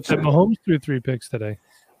pointing out that Mahomes threw 3 picks today.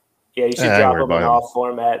 Yeah, you should drop them in all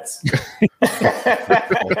formats.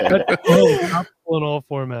 In all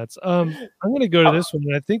formats. I'm going to go to this one,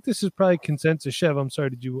 and I think this is probably consensus. Chev, I'm sorry.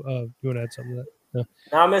 Did you want to add something to that?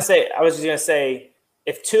 No. I was just going to say,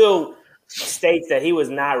 if Tua states that he was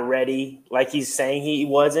not ready, like he's saying he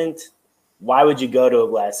wasn't, why would you go to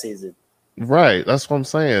him last season? Right, that's what I'm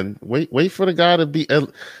saying. Wait for the guy to be.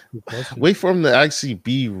 Wait for him to actually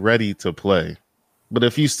be ready to play. But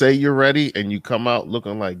if you say you're ready and you come out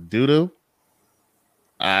looking like doo-doo,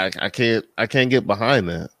 I can't get behind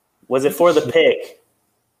that. Was it for the pick?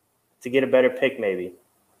 To get a better pick, maybe?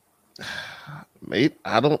 Maybe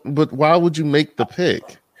I don't. But why would you make the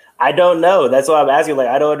pick? I don't know. That's why I'm asking. Like,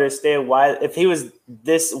 I don't understand why. If he was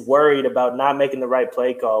this worried about not making the right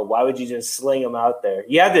play call, why would you just sling him out there?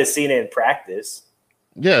 You have to have seen it in practice.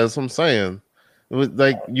 Yeah, that's what I'm saying. It was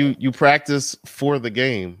like you practice for the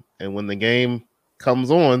game, and when the game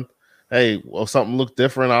comes on, hey, well, something looked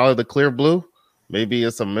different out of the clear blue. Maybe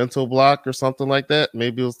it's a mental block or something like that.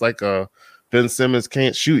 Maybe it was like Ben Simmons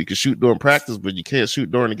can't shoot. You can shoot during practice, but you can't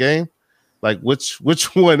shoot during the game. Like which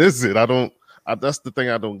one is it? That's the thing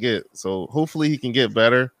I don't get. So hopefully he can get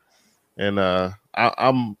better. And I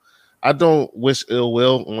don't wish ill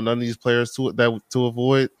will on none of these players to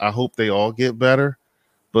avoid. I hope they all get better.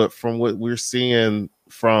 But from what we're seeing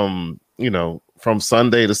from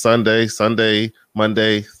Sunday to Sunday,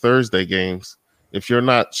 Monday, Thursday games, if you're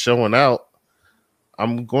not showing out,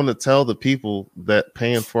 I'm going to tell the people that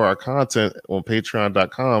paying for our content on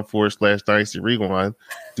patreon.com/Dynasty Rewind,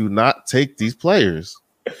 do not take these players.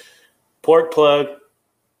 Pork plug.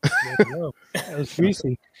 That was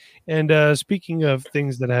greasy. And speaking of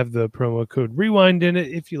things that have the promo code Rewind in it,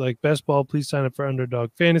 if you like best ball, please sign up for Underdog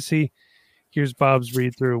Fantasy. Here's Bob's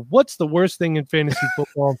read through. What's the worst thing in fantasy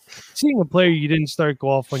football? Seeing a player you didn't start go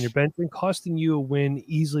off on your bench and costing you a win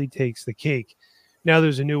easily takes the cake. Now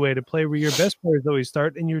there's a new way to play where your best players always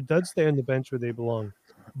start and your duds stay on the bench where they belong.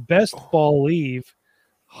 Best ball leave.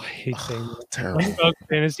 Oh, I hate saying that. Underdog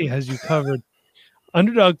Fantasy has you covered.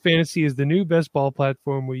 Underdog Fantasy is the new best ball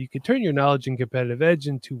platform where you can turn your knowledge and competitive edge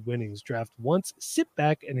into winnings. Draft once, sit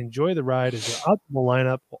back, and enjoy the ride as your optimal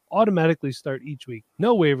lineup will automatically start each week.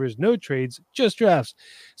 No waivers, no trades, just drafts.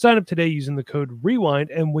 Sign up today using the code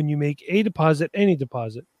REWIND, and when you make a deposit, any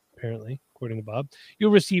deposit, apparently, according to Bob.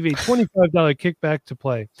 You'll receive a $25 kickback to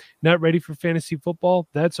play. Not ready for fantasy football?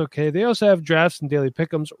 That's okay. They also have drafts and daily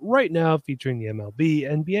pick'ems right now featuring the MLB,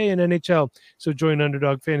 NBA, and NHL. So join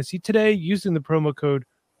Underdog Fantasy today using the promo code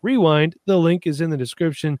REWIND. The link is in the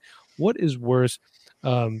description. What is worse,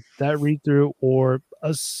 that read-through or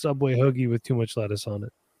a Subway hoagie with too much lettuce on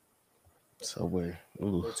it? Subway.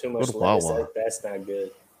 Ooh, Too much lettuce. That's not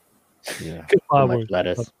good. Yeah. Too much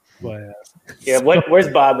lettuce. Why I asked. Yeah, where's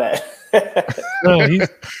Bob at? No,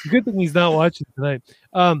 good thing he's not watching tonight.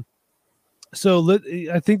 I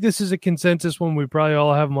think this is a consensus one. We probably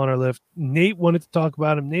all have him on our list. Nate wanted to talk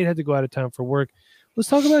about him. Nate had to go out of town for work. Let's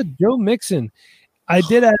talk about Joe Mixon. I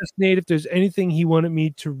did ask Nate if there's anything he wanted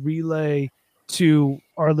me to relay to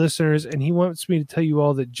our listeners, and he wants me to tell you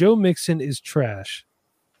all that Joe Mixon is trash.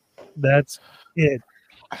 That's it.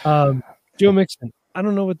 Joe Mixon, I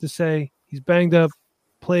don't know what to say. He's banged up,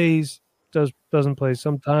 plays, doesn't play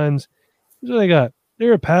sometimes. Here's what they got.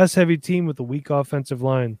 They're a pass-heavy team with a weak offensive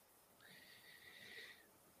line.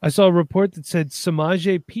 I saw a report that said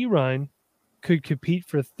Samaje Perine could compete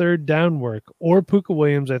for third down work, or Puka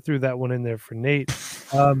Williams. I threw that one in there for Nate.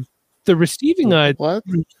 The receiving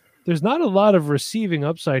there's not a lot of receiving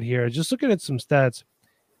upside here. Just looking at some stats,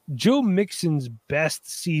 Joe Mixon's best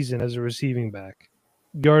season as a receiving back,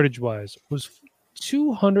 yardage-wise, was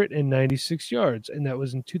 296 yards, and that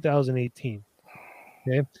was in 2018.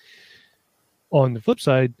 Okay. On the flip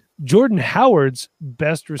side, Jordan Howard's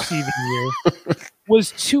best receiving year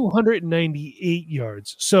was 298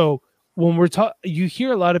 yards. So when we're you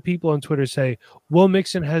hear a lot of people on Twitter say, well,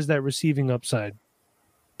 Mixon has that receiving upside,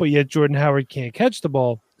 but yet Jordan Howard can't catch the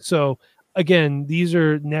ball. So again, these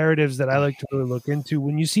are narratives that I like to really look into.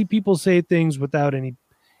 When you see people say things without any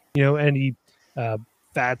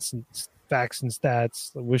facts and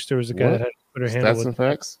stats, I wish there was a guy that had a Twitter handle. Stats and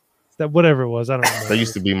facts? That whatever it was, I don't know. That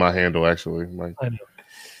used to be my handle, actually. I know.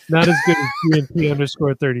 Not as good as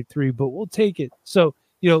GMP_33, but we'll take it. So,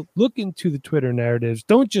 look into the Twitter narratives.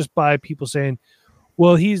 Don't just buy people saying,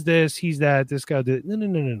 well, he's this, he's that, this guy did it. No.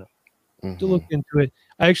 Mm-hmm. To look into it.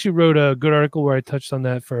 I actually wrote a good article where I touched on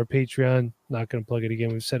that for our Patreon. Not going to plug it again.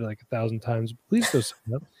 We've said it like 1,000 times. Please go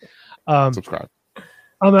sign up. Subscribe.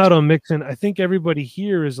 I'm out on Mixon. I think everybody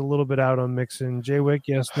here is a little bit out on Mixon. Jaywick,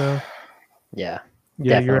 yes, no? Yeah,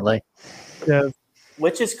 definitely. Yeah.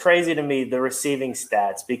 Which is crazy to me, the receiving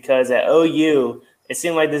stats, because at OU, it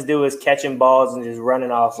seemed like this dude was catching balls and just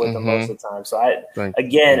running off with them most of the time. So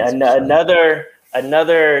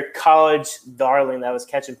another college darling that was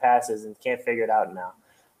catching passes and can't figure it out now.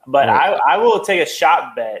 But I will take a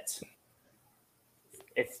shot bet.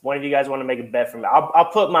 If one of you guys want to make a bet for me, I'll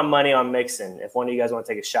put my money on Mixon. If one of you guys want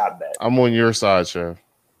to take a shot bet, I'm on your side, Chef.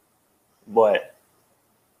 What?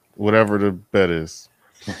 Whatever the bet is.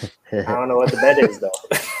 I don't know what the bet is though.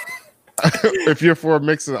 If you're for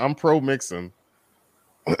Mixon, I'm pro Mixon.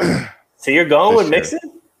 So you're going with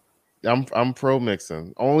Mixon? I'm pro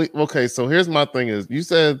Mixon. Okay, so here's my thing is you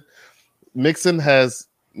said Mixon has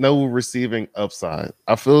no receiving upside.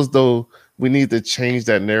 I feel as though we need to change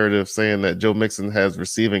that narrative saying that Joe Mixon has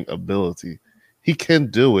receiving ability. He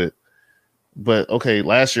can do it. But okay,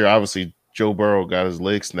 last year obviously Joe Burrow got his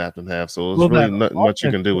leg snapped in half, so there's really nothing much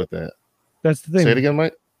you can do with that. That's the thing. Say it again,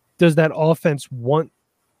 Mike. Does that offense want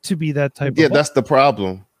to be that type of that's the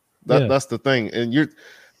problem. That's the thing. And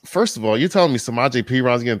first of all, you're telling me Samaje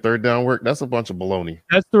Perine getting third down work? That's a bunch of baloney.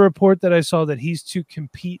 That's the report that I saw, that he's to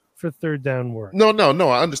compete for third down work. No.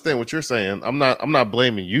 I understand what you're saying. I'm not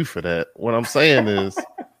blaming you for that. What I'm saying is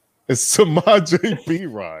it's Samaje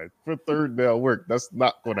Perine for third down work. That's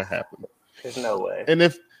not going to happen. There's no way.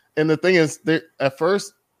 And the thing is, at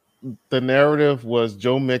first the narrative was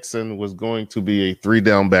Joe Mixon was going to be a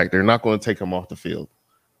 3-down back. They're not going to take him off the field.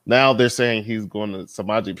 Now they're saying he's going to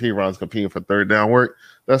Samaje Perine's competing for third down work.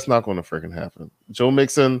 That's not going to freaking happen. Joe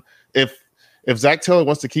Mixon, if Zach Taylor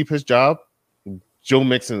wants to keep his job, Joe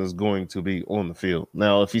Mixon is going to be on the field.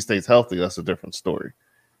 Now, if he stays healthy, that's a different story.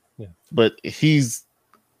 Yeah. But he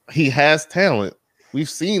has talent. We've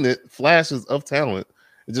seen it, flashes of talent.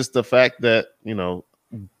 It's just the fact that,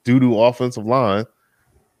 due to offensive line,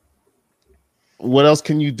 what else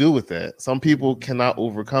can you do with that? Some people cannot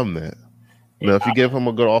overcome that. If you give him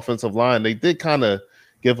a good offensive line, they did kind of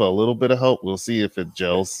give a little bit of help. We'll see if it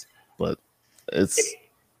gels, but it's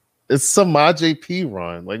Samaje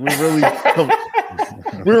Perine. Like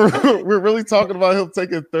we're really talking about him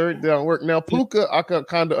taking third down work. Now Puka, I can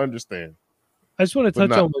kind of understand. I just want to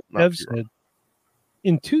touch on what Dev said.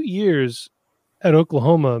 In 2 years at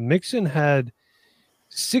Oklahoma, Mixon had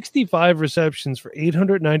 65 receptions for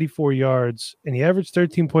 894 yards, and he averaged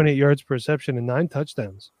 13.8 yards per reception and 9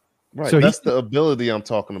 touchdowns. Right. So That's the ability I'm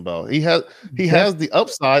talking about. He has the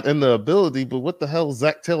upside and the ability, but what the hell is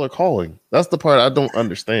Zach Taylor calling? That's the part I don't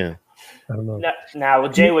understand. I don't know. Now,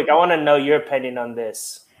 Jaywick, I want to know your opinion on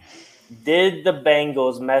this. Did the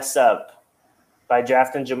Bengals mess up by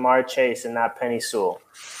drafting Jamar Chase and not Penny Sewell?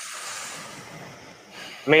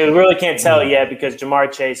 I mean, we really can't tell yet because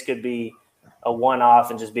Jamar Chase could be a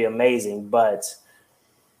one-off and just be amazing, but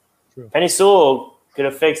Penny Sewell could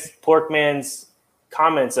have fixed Porkman's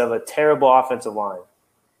comments of a terrible offensive line.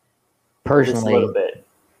 Personally, a little bit.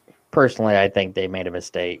 Personally, I think they made a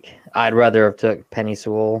mistake. I'd rather have took Penny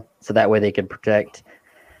Sewell so that way they could protect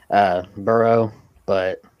Burrow,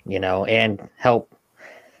 but and help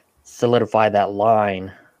solidify that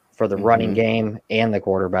line for the running game and the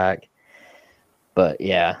quarterback. But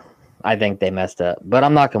yeah, I think they messed up. But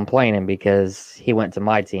I'm not complaining because he went to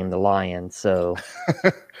my team, the Lions. So,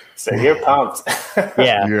 so you're pumped.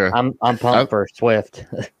 yeah, I'm pumped for Swift.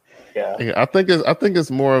 Yeah, I think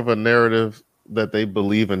it's more of a narrative that they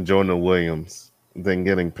believe in Jonah Williams than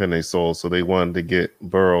getting Penny Sewell, so they wanted to get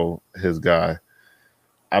Burrow his guy.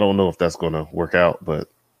 I don't know if that's going to work out, but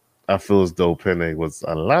I feel as though Penny was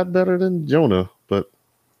a lot better than Jonah, but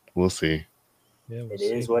we'll see. Yeah, it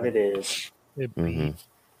is what it is. It be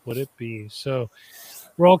what it be. So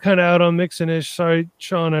we're all kind of out on Mixon-ish. Sorry,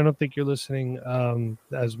 Sean, I don't think you're listening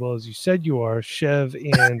as well as you said you are. Chev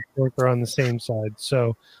and Pork are on the same side.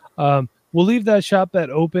 So we'll leave that shot bet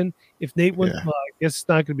open. If Nate wins, I guess it's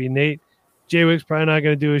not going to be Nate. Jaywick's probably not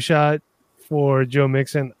going to do a shot for Joe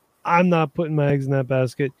Mixon. I'm not putting my eggs in that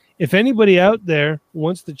basket. If anybody out there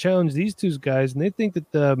wants to challenge these two guys and they think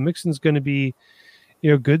that Mixon's going to be,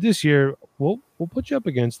 good this year, we'll put you up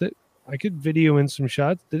against it. I could video in some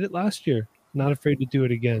shots. Did it last year. Not afraid to do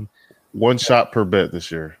it again. One shot per bet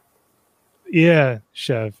this year. Yeah,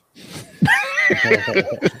 Chev.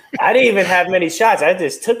 I didn't even have many shots. I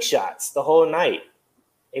just took shots the whole night,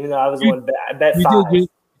 even though I was one bet. I bet 5.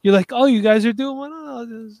 You're like, oh, you guys are doing one. Oh,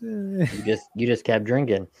 You just kept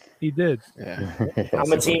drinking. He did. Yeah,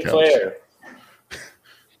 I'm a team player.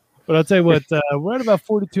 But I'll tell you what, we're at about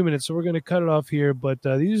 42 minutes, so we're going to cut it off here. But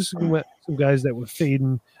these are some guys that we're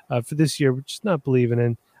fading for this year. We're just not believing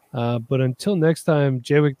in. But until next time,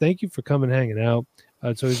 Jaywick, thank you for coming and hanging out.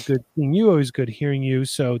 It's always good seeing you, always good hearing you.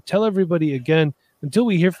 So tell everybody again, until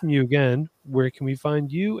we hear from you again, where can we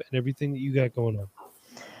find you and everything that you got going on?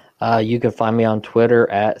 You can find me on Twitter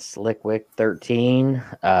at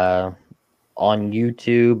Slickwick13, on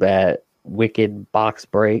YouTube at Wicked Box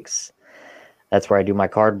Breaks. That's where I do my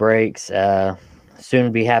card breaks.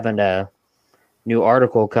 Soon be having a new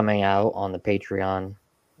article coming out on the Patreon,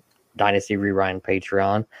 Dynasty Rewind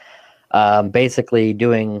Patreon. Basically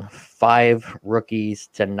doing 5 rookies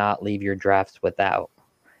to not leave your drafts without.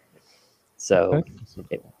 So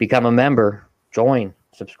become a member, join,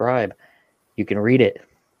 subscribe. You can read it.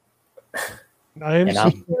 I am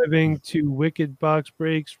subscribing to Wicked Box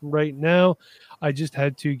Breaks right now. I just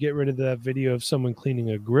had to get rid of that video of someone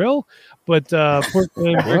cleaning a grill. But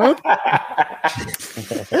Portland,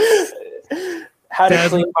 how to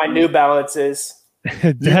clean my New Balances.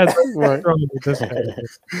 Dad's right. with this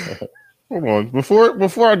Hold on.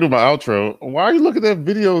 Before I do my outro, why are you looking at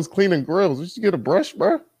videos cleaning grills? You should get a brush,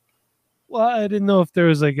 bro. Well, I didn't know if there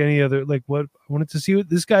was like any other what I wanted to see what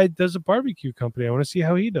this guy does a barbecue company. I want to see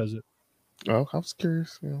how he does it. Oh, I was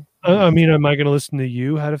curious. I mean, am I going to listen to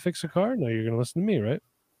you how to fix a car? No, you're going to listen to me, right?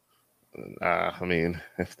 I mean,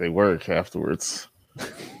 if they work afterwards. Can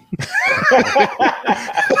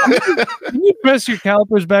you press your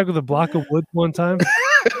calipers back with a block of wood one time?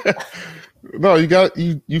 No,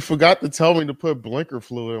 you forgot to tell me to put blinker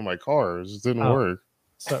fluid in my car. It just didn't work.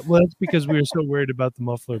 So, well, that's because we were so worried about the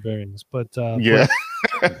muffler bearings. But yeah.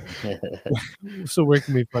 So where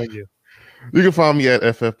can we find you? You can find me at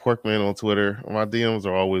FF Porkman on Twitter. My DMs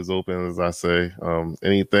are always open, as I say.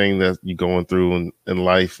 Anything that you're going through in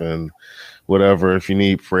life and whatever, if you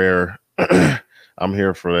need prayer, I'm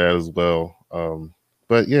here for that as well.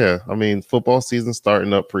 But yeah, I mean, football season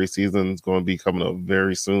starting up, preseason is going to be coming up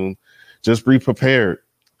very soon. Just be prepared.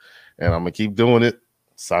 And I'm going to keep doing it.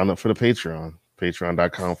 Sign up for the Patreon,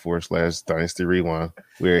 patreon.com/Dynasty Rewind.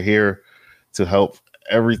 We're here to help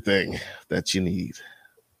everything that you need.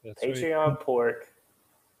 That's Patreon right. Pork.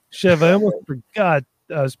 Chev, I almost forgot.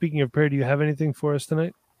 Speaking of prayer, do you have anything for us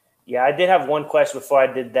tonight? Yeah, I did have one question before I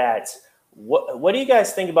did that. What do you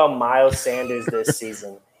guys think about Miles Sanders this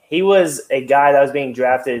season? He was a guy that was being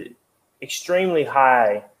drafted extremely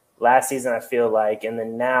high last season, I feel like, and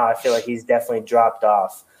then now I feel like he's definitely dropped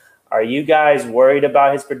off. Are you guys worried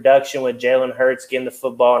about his production with Jalen Hurts getting the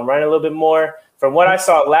football and running a little bit more? From what I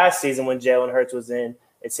saw last season when Jalen Hurts was in,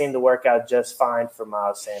 it seemed to work out just fine for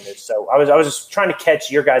Miles Sanders. So I was just trying to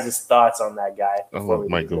catch your guys' thoughts on that guy. I'll let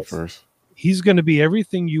Mike go first. He's going to be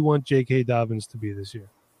everything you want J.K. Dobbins to be this year,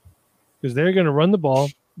 because they're going to run the ball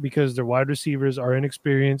because their wide receivers are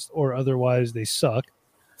inexperienced or otherwise they suck.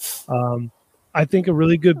 I think a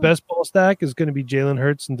really good best ball stack is going to be Jalen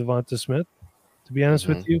Hurts and Devonta Smith, to be honest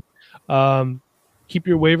with you. Keep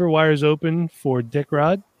your waiver wires open for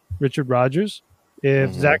Richard Rodgers.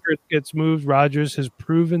 If Zach Ertz gets moved, Rodgers has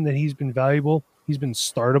proven that he's been valuable. He's been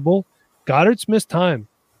startable. Goddard's missed time.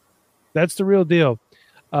 That's the real deal.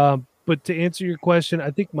 But to answer your question,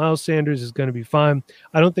 I think Miles Sanders is going to be fine.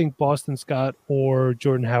 I don't think Boston Scott or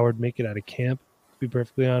Jordan Howard make it out of camp, to be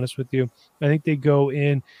perfectly honest with you. I think they go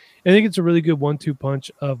in. I think it's a really good 1-2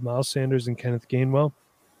 punch of Miles Sanders and Kenneth Gainwell.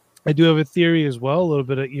 I do have a theory as well, a little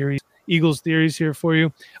bit of Eagles theories here for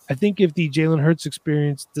you. I think if the Jalen Hurts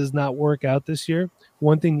experience does not work out this year,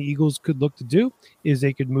 one thing the Eagles could look to do is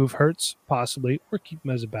they could move Hurts possibly or keep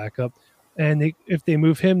him as a backup. And if they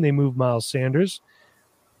move him, they move Miles Sanders.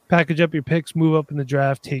 Package up your picks, move up in the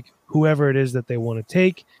draft, take whoever it is that they want to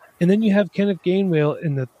take. And then you have Kenneth Gainwell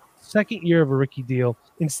in the second year of a rookie deal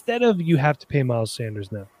instead of you have to pay Miles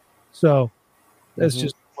Sanders now. So that's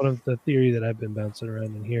just one of the theory that I've been bouncing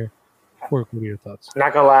around in here. What are your thoughts?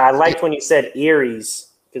 Not gonna lie, I liked when you said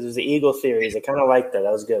Eries because it was the Eagle theories. I kind of liked that.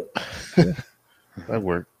 That was good. That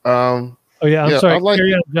worked. I'm sorry.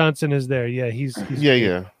 Kerryon Johnson is there. Yeah, he's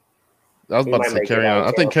yeah. I was about to say Kerryon.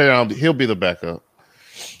 I think Kerryon, he'll be the backup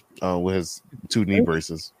with his 2 knee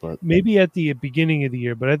braces. But maybe at the beginning of the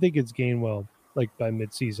year, but I think it's Gainwell, like by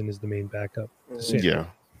midseason, is the main backup. Yeah,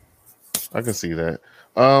 I can see that.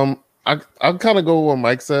 I kind of go with what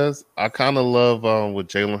Mike says. I kind of love with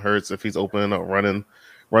Jalen Hurts if he's opening up running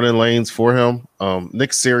lanes for him.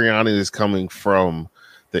 Nick Sirianni is coming from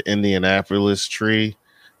the Indianapolis tree.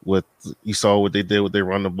 You saw what they did with they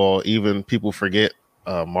run the ball. Even people forget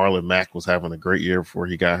Marlon Mack was having a great year before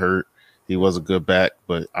he got hurt. He was a good back,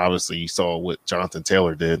 but obviously you saw what Jonathan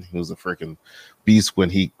Taylor did. He was a freaking beast when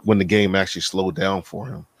the game actually slowed down for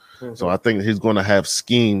him. So I think he's going to have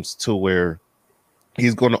schemes to where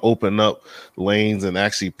he's going to open up lanes and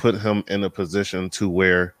actually put him in a position to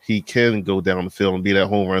where he can go down the field and be that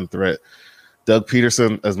home run threat. Doug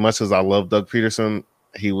Peterson, as much as I love Doug Peterson,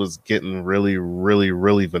 he was getting really, really,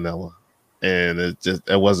 really vanilla. And it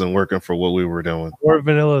wasn't working for what we were doing. More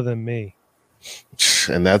vanilla than me.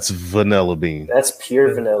 And that's vanilla bean. That's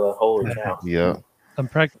pure vanilla. Holy cow. Yeah. I'm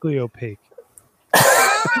practically opaque.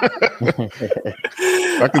 I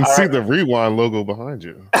can see the Rewind logo behind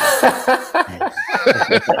you.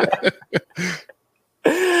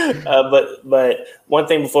 But one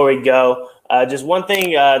thing before we go, just one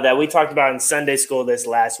thing that we talked about in Sunday school this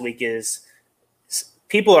last week is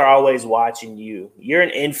people are always watching you. You're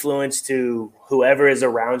an influence to whoever is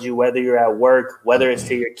around you, whether you're at work, whether it's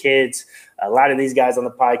to your kids. A lot of these guys on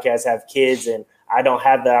the podcast have kids, and I don't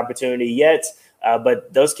have the opportunity yet.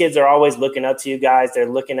 But those kids are always looking up to you guys. They're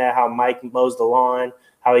looking at how Mike mows the lawn,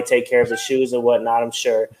 how he take care of the shoes and whatnot, I'm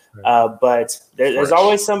sure. But there's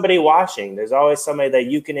always somebody watching. There's always somebody that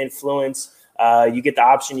you can influence. You get the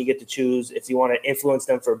option, you get to choose if you want to influence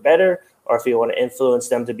them for better or if you want to influence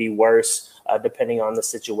them to be worse, depending on the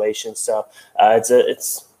situation. So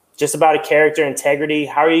it's just about a character integrity.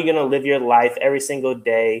 How are you going to live your life every single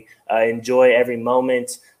day, enjoy every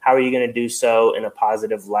moment? How are you going to do so in a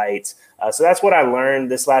positive light? So that's what I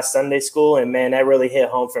learned this last Sunday school. And, man, that really hit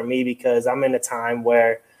home for me because I'm in a time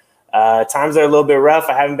where times are a little bit rough.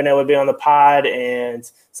 I haven't been able to be on the pod, and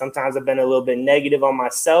sometimes I've been a little bit negative on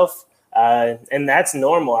myself. And that's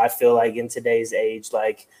normal, I feel like, in today's age.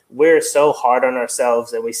 Like, we're so hard on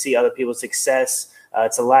ourselves and we see other people's success.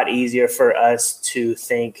 It's a lot easier for us to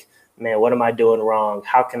think, man, what am I doing wrong?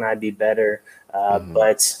 How can I be better?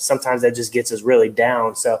 But sometimes that just gets us really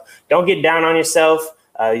down. So don't get down on yourself.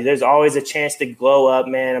 There's always a chance to glow up,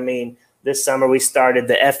 man. I mean, this summer we started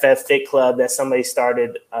the FF Fit Club that somebody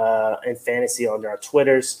started in fantasy on our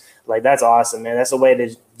Twitters. Like, that's awesome, man. That's a way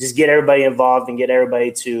to just get everybody involved and get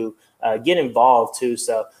everybody to get involved too.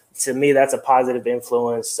 So to me, that's a positive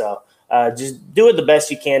influence. So just do it the best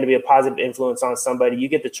you can to be a positive influence on somebody. You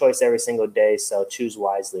get the choice every single day, so choose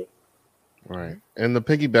wisely. Right. And to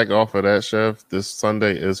piggyback off of that, Chef, this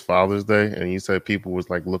Sunday is Father's Day, and you said people was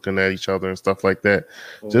like looking at each other and stuff like that.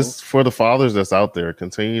 Just for the fathers that's out there,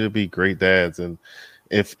 continue to be great dads. And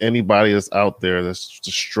if anybody is out there that's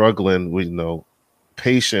just struggling with,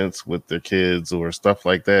 patience with their kids or stuff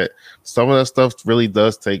like that, some of that stuff really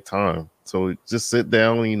does take time. So just sit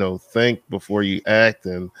down and, think before you act,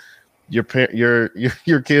 and your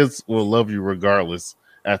kids will love you regardless.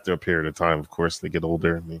 after a period of time. Of course, they get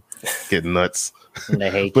older and they get nuts. And they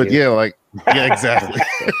hate But you. yeah, like, yeah, exactly.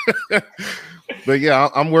 But yeah,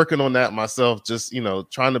 I'm working on that myself. Just,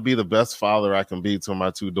 trying to be the best father I can be to my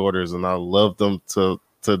 2 daughters, and I love them to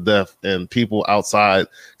death. And people outside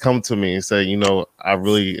come to me and say, I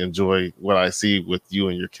really enjoy what I see with you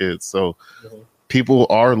and your kids. So people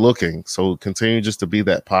are looking. So continue just to be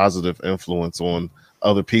that positive influence on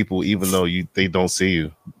other people, even though they don't see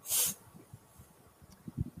you.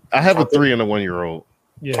 I have a 3 and a 1-year-old.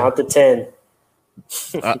 Yeah. Count to 10.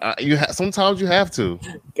 Sometimes you have to.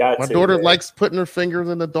 My to, daughter man. likes putting her fingers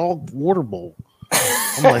in the dog water bowl.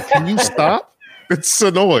 I'm like, can you stop? It's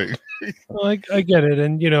annoying. Well, I get it.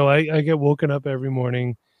 And, I get woken up every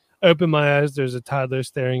morning. I open my eyes. There's a toddler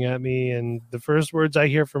staring at me. And the first words I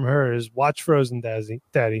hear from her is, watch Frozen,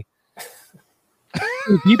 Daddy.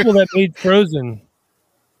 The people that made Frozen,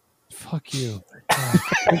 fuck you.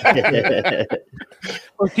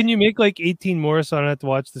 Or can you make like 18 more so I don't have to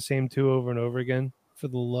watch the same 2 over and over again? For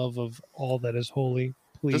the love of all that is holy,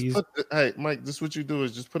 please. Hey, Mike, this what you do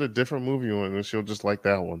is just put a different movie on and she'll just like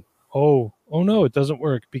that one. Oh no, it doesn't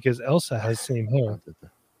work because Elsa has same hair.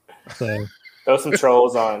 So Throw some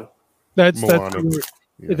trolls on. that's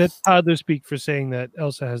Yeah. that's toddler speak for saying that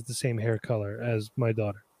Elsa has the same hair color as my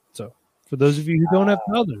daughter. So for those of you who don't have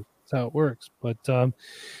toddlers, that's how it works. But so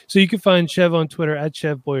you can find Chev on Twitter at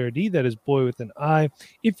ChevBoyardee. That is boy with an I.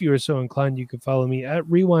 If you are so inclined, you can follow me at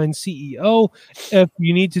Rewind CEO. If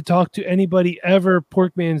you need to talk to anybody ever,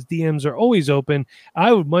 Porkman's DMs are always open.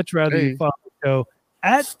 I would much rather you follow the show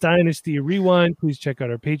at Dynasty Rewind. Please check out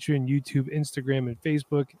our Patreon, YouTube, Instagram, and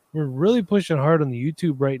Facebook. We're really pushing hard on the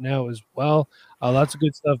YouTube right now as well. Lots of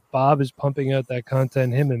good stuff. Bob is pumping out that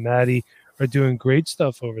content. Him and Maddie are doing great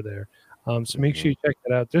stuff over there. So make sure you check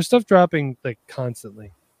that out. There's stuff dropping like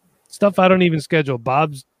constantly. Stuff I don't even schedule.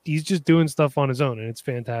 He's just doing stuff on his own, and it's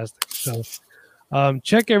fantastic. So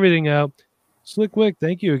check everything out. Slickwick,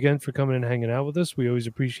 thank you again for coming and hanging out with us. We always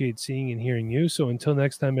appreciate seeing and hearing you. So until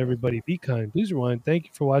next time, everybody, be kind. Please rewind. Thank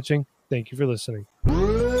you for watching. Thank you for listening.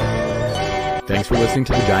 Thanks for listening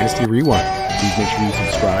to the Dynasty Rewind. Please make sure you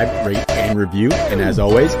subscribe, rate, and review. And as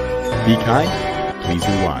always, be kind. Please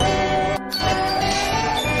rewind.